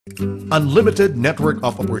Unlimited Network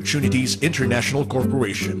of Opportunities International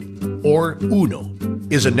Corporation, or UNO,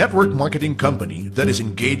 is a network marketing company that is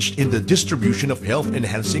engaged in the distribution of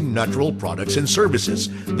health-enhancing natural products and services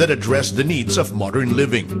that address the needs of modern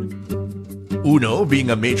living. UNO, being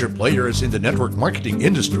a major player in the network marketing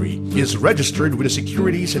industry, is registered with the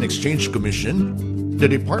Securities and Exchange Commission, the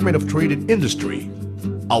Department of Trade and Industry,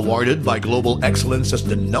 awarded by Global Excellence as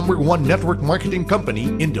the #1 network marketing company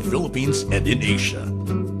in the Philippines and in Asia.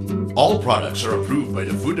 All products are approved by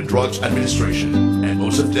the Food and Drugs Administration, and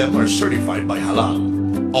most of them are certified by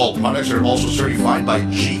Halal. All products are also certified by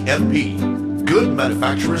GMP, Good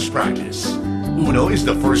Manufacturer's Practice. UNO is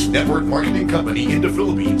the first network marketing company in the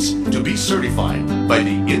Philippines to be certified by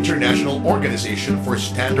the International Organization for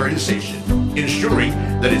Standardization, ensuring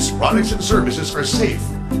that its products and services are safe,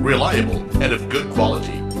 reliable, and of good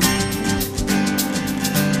quality.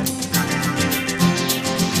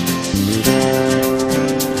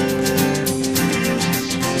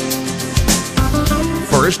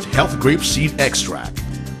 First, Health Grape Seed Extract,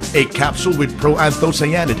 a capsule with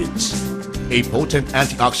proanthocyanidins, a potent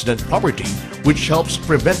antioxidant property which helps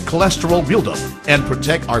prevent cholesterol buildup and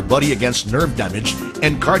protect our body against nerve damage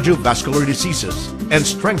and cardiovascular diseases and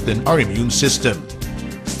strengthen our immune system.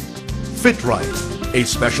 FitRight, a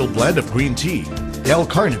special blend of green tea,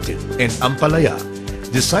 L-carnitine, and ampalaya,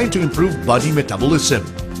 designed to improve body metabolism,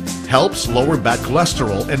 helps lower bad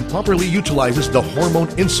cholesterol and properly utilizes the hormone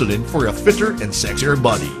insulin for a fitter and sexier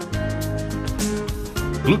body.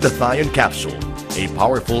 Glutathione Capsule, a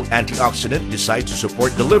powerful antioxidant designed to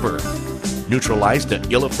support the liver, neutralize the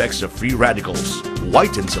ill effects of free radicals,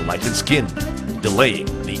 whitens and lightens skin, delaying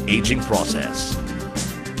the aging process.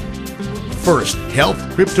 First Health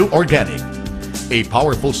Crypto Organic, a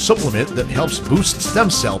powerful supplement that helps boost stem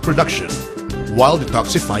cell production while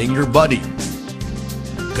detoxifying your body.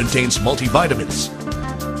 Contains multivitamins,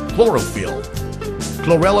 chlorophyll,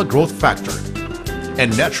 chlorella growth factor,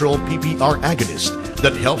 and natural PPR agonist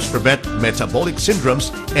that helps prevent metabolic syndromes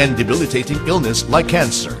and debilitating illness like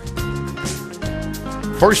cancer.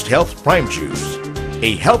 First Health Prime Juice,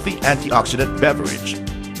 a healthy antioxidant beverage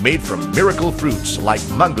made from miracle fruits like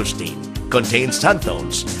mangosteen, contains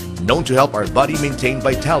xanthones, known to help our body maintain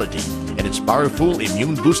vitality and its powerful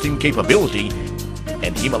immune-boosting capability,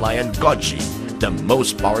 and Himalayan Goji, the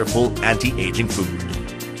most powerful anti-aging food.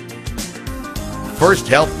 First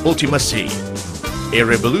Health Ultima C, a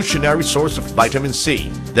revolutionary source of vitamin C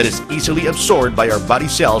that is easily absorbed by our body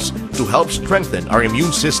cells to help strengthen our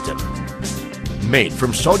immune system. Made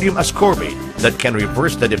from sodium ascorbate that can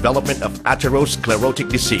reverse the development of atherosclerotic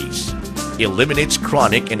disease, eliminates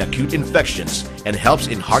chronic and acute infections, and helps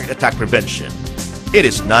in heart attack prevention. It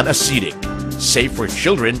is non-acidic, safe for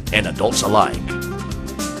children and adults alike.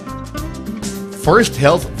 First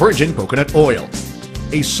Health Virgin Coconut Oil,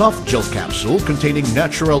 a soft gel capsule containing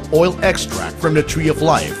natural oil extract from the tree of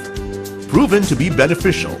life. Proven to be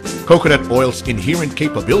beneficial, coconut oil's inherent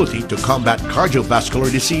capability to combat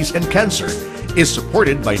cardiovascular disease and cancer is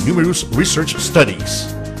supported by numerous research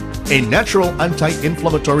studies. A natural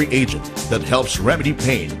anti-inflammatory agent that helps remedy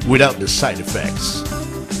pain without the side effects.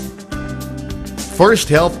 First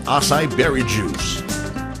Health Acai Berry Juice,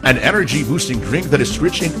 an energy-boosting drink that is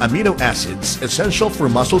rich in amino acids essential for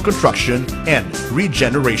muscle contraction and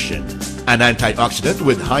regeneration. An antioxidant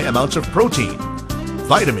with high amounts of protein,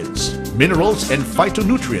 vitamins, minerals, and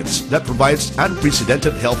phytonutrients that provides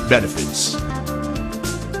unprecedented health benefits.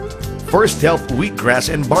 First Health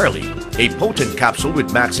Wheatgrass and Barley, a potent capsule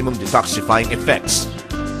with maximum detoxifying effects,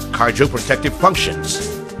 cardioprotective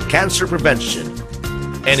functions, cancer prevention,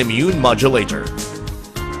 and immune modulator.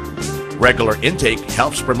 Regular intake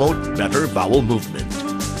helps promote better bowel movement.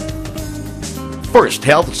 First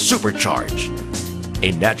Health Supercharge,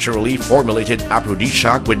 a naturally formulated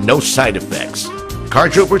aphrodisiac with no side effects,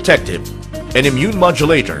 cardioprotective, and immune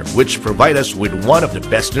modulator which provide us with one of the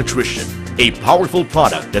best nutrition, a powerful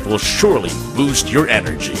product that will surely boost your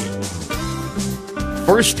energy.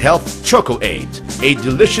 First Health Choco 8, a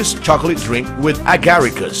delicious chocolate drink with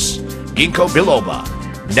agaricus, ginkgo biloba,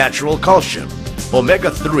 natural calcium,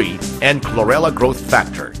 omega-3, and chlorella growth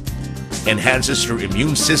factor. Enhances your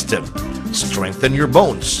immune system, strengthen your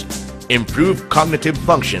bones, improve cognitive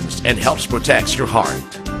functions, and helps protect your heart.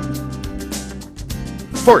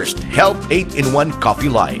 First Health 8-in-1 Coffee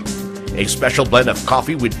Light, a special blend of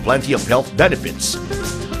coffee with plenty of health benefits,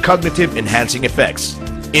 cognitive enhancing effects,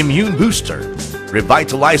 immune booster,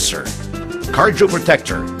 revitalizer,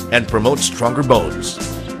 cardioprotector, and promotes stronger bones.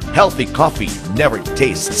 Healthy coffee never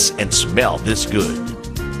tastes and smells this good.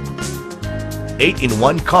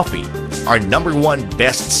 8-in-1 Coffee, our #1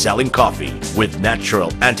 best-selling coffee with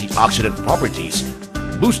natural antioxidant properties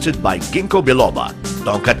boosted by ginkgo biloba,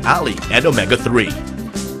 tongkat ali, and omega-3.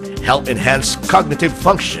 Help enhance cognitive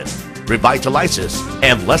function, revitalizes,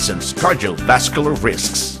 and lessens cardiovascular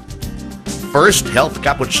risks. First Health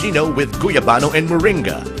Cappuccino with Guyabano and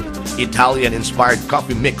Moringa. Italian-inspired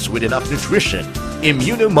coffee mix with enough nutrition,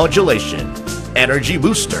 immunomodulation, energy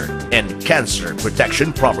booster, and cancer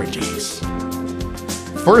protection properties.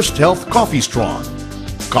 First Health Coffee Strong.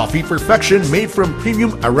 Coffee perfection made from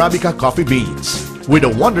premium Arabica coffee beans with the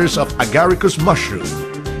wonders of agaricus mushroom,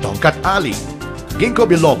 tongkat ali, ginkgo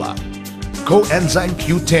biloba, coenzyme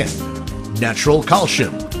Q10, natural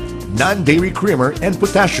calcium, non-dairy creamer, and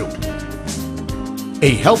potassium.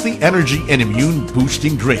 A healthy energy and immune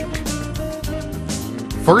boosting drink.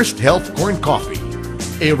 First Health Corn Coffee,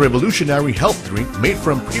 a revolutionary health drink made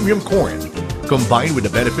from premium corn, combined with the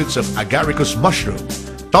benefits of agaricus mushroom,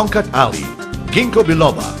 tongkat ali, ginkgo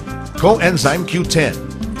biloba, coenzyme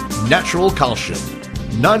Q10, natural calcium,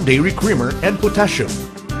 non-dairy creamer, and potassium,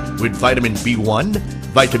 with vitamin B1,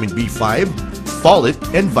 vitamin B5,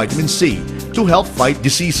 folate, and vitamin C to help fight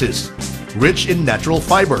diseases. Rich in natural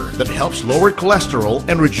fiber that helps lower cholesterol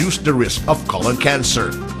and reduce the risk of colon cancer.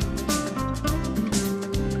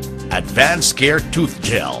 Advanced Care Tooth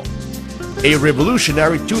Gel, a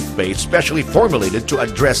revolutionary toothpaste specially formulated to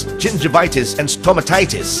address gingivitis and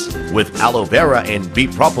stomatitis. With aloe vera and bee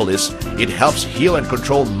propolis, it helps heal and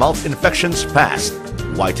control mouth infections fast,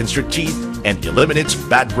 whitens your teeth, and eliminates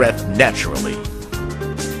bad breath naturally.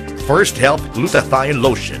 First Health Glutathione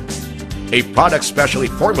Lotion, a product specially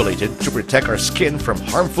formulated to protect our skin from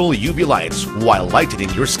harmful UV lights while lightening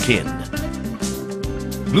your skin.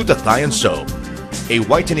 Glutathione Soap, a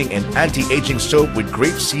whitening and anti-aging soap with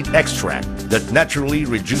grapeseed extract that naturally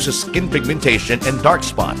reduces skin pigmentation and dark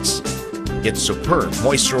spots. Its superb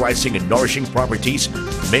moisturizing and nourishing properties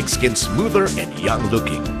make skin smoother and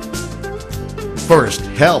young-looking. First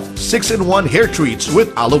Health 6-in-1 Hair Treats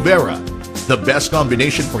with Aloe Vera, the best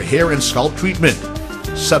combination for hair and scalp treatment.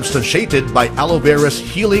 Substantiated by aloe vera's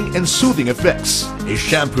healing and soothing effects. A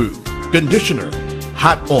shampoo, conditioner,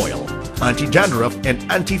 hot oil, anti-dandruff,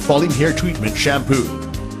 and anti-falling hair treatment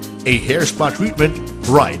shampoo. A hair spa treatment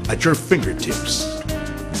right at your fingertips.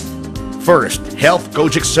 First Health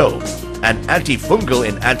Kojic Soap, an antifungal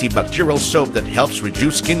and antibacterial soap that helps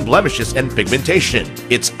reduce skin blemishes and pigmentation.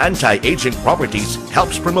 Its anti-aging properties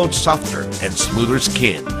helps promote softer and smoother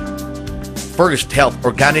skin. First Health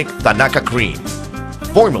Organic Tanaka Cream,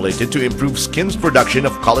 formulated to improve skin's production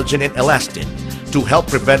of collagen and elastin to help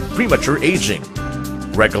prevent premature aging.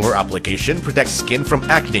 Regular application protects skin from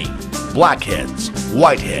acne, blackheads,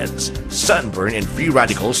 whiteheads, sunburn, and free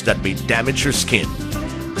radicals that may damage your skin.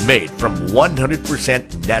 Made from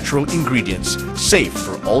 100% natural ingredients, safe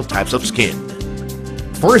for all types of skin.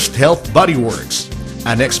 First Health Body Works,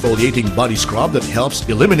 an exfoliating body scrub that helps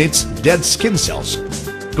eliminates dead skin cells,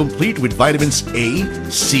 complete with vitamins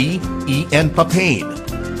A, C, E, and papain.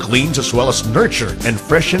 Cleans as well as nurture and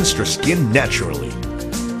freshens your skin naturally.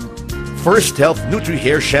 First Health Nutri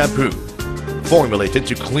Hair Shampoo, formulated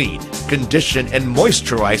to clean, condition, and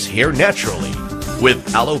moisturize hair naturally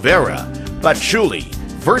with aloe vera, patchouli,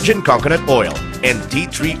 virgin coconut oil, and tea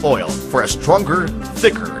tree oil for a stronger,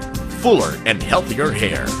 thicker, fuller, and healthier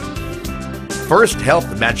hair. First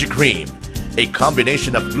Health Magic Cream, a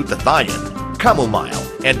combination of glutathione, chamomile,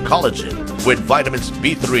 and collagen with vitamins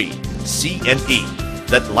B3, C, and E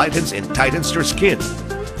that lightens and tightens your skin,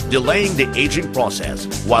 delaying the aging process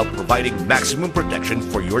while providing maximum protection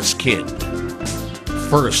for your skin.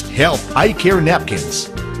 First Health Eye Care Napkins,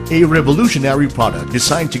 a revolutionary product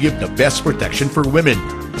designed to give the best protection for women.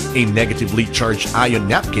 A negatively charged ion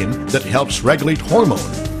napkin that helps regulate hormone,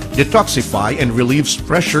 detoxify, and relieves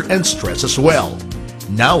pressure and stress as well.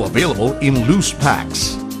 Now available in loose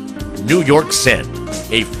packs. New York Scent,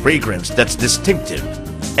 a fragrance that's distinctive,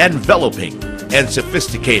 enveloping, and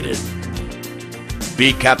sophisticated.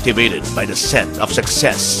 Be captivated by the scent of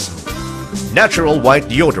success. Natural white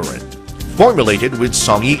deodorant, formulated with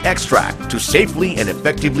songy extract to safely and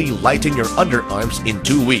effectively lighten your underarms in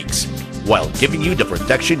 2 weeks, while giving you the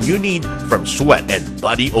protection you need from sweat and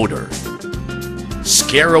body odor.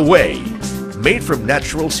 Scare Away, made from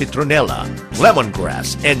natural citronella,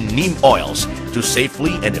 lemongrass, and neem oils to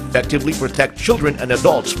safely and effectively protect children and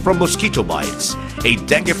adults from mosquito bites. A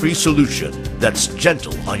dengue-free solution that's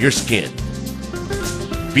gentle on your skin.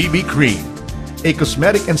 BB Cream, a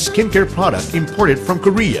cosmetic and skincare product imported from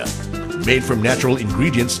Korea. Made from natural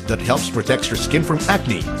ingredients that helps protect your skin from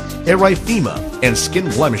acne, erythema, and skin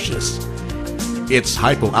blemishes. It's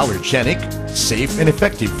hypoallergenic, safe, and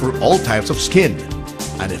effective for all types of skin.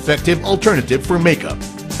 An effective alternative for makeup,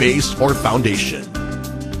 base, or foundation.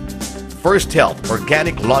 First Health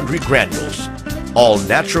Organic Laundry Granules,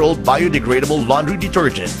 all-natural biodegradable laundry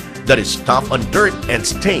detergent that is tough on dirt and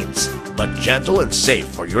stains, but gentle and safe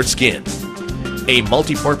for your skin. A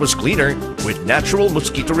multi-purpose cleaner with natural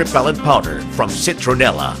mosquito repellent powder from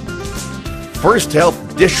Citronella. First Health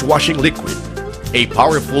Dishwashing Liquid, a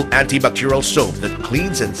powerful antibacterial soap that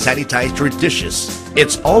cleans and sanitizes your dishes.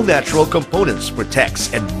 Its all-natural components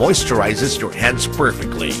protects and moisturizes your hands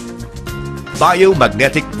perfectly.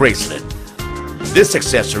 Biomagnetic Bracelet. This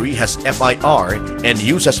accessory has FIR and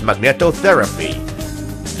uses magnetotherapy,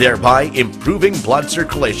 thereby improving blood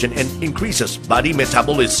circulation and increases body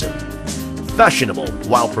metabolism. Fashionable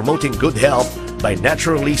while promoting good health by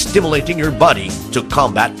naturally stimulating your body to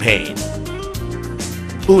combat pain.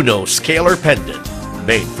 Uno Scalar Pendant,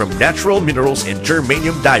 made from natural minerals and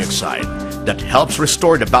germanium dioxide that helps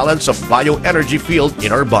restore the balance of bioenergy field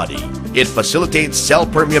in our body. It facilitates cell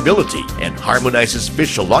permeability and harmonizes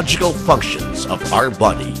physiological functions of our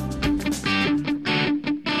body.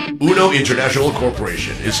 Uno International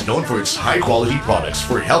Corporation is known for its high-quality products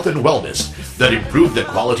for health and wellness that improve the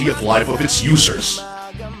quality of life of its users.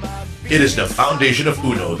 It is the foundation of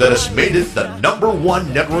Uno that has made it the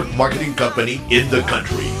 #1 network marketing company in the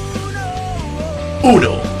country.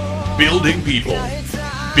 Uno, building people,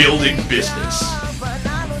 building business.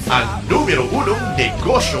 Ang numero 1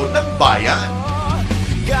 negosyo ng bayan.